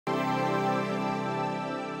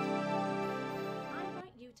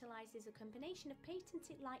utilizes a combination of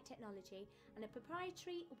patented light technology and a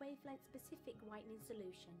proprietary wavelength-specific whitening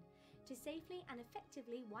solution to safely and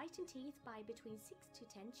effectively whiten teeth by between 6 to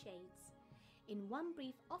 10 shades. In one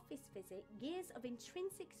brief office visit, years of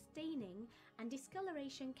intrinsic staining and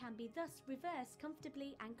discoloration can be thus reversed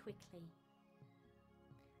comfortably and quickly.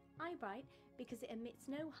 I-Brite, because it emits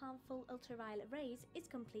no harmful ultraviolet rays, is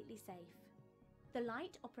completely safe. The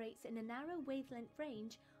light operates in a narrow wavelength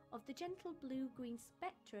range of the gentle blue-green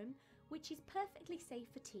spectrum, which is perfectly safe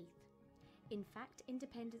for teeth. In fact,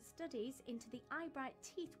 independent studies into the I-Brite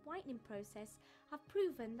teeth whitening process have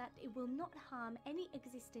proven that it will not harm any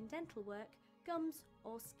existing dental work, gums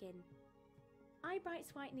or skin.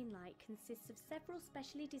 I-Brite's whitening light consists of several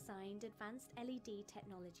specially designed advanced LED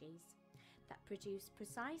technologies that produce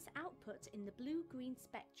precise output in the blue-green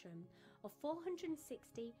spectrum of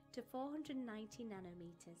 460 to 490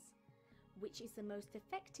 nanometers, which is the most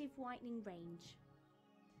effective whitening range.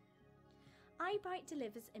 I-Brite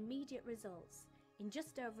delivers immediate results. In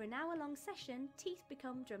just over an hour-long session, teeth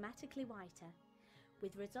become dramatically whiter,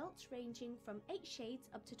 with results ranging from 8 shades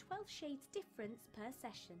up to 12 shades difference per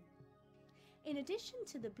session. In addition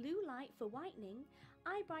to the blue light for whitening,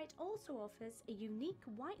 I-Brite also offers a unique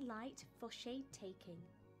white light for shade taking.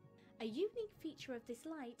 A unique feature of this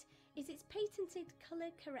light is its patented color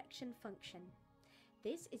correction function.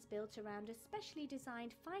 This is built around a specially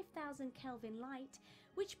designed 5000 Kelvin light,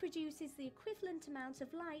 which produces the equivalent amount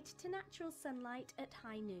of light to natural sunlight at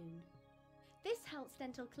high noon. This helps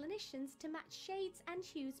dental clinicians to match shades and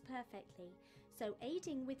hues perfectly, so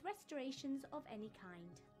aiding with restorations of any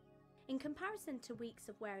kind. In comparison to weeks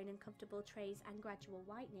of wearing uncomfortable trays and gradual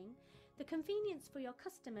whitening, the convenience for your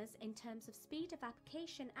customers in terms of speed of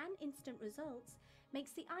application and instant results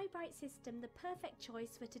makes the I-Brite system the perfect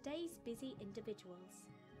choice for today's busy individuals.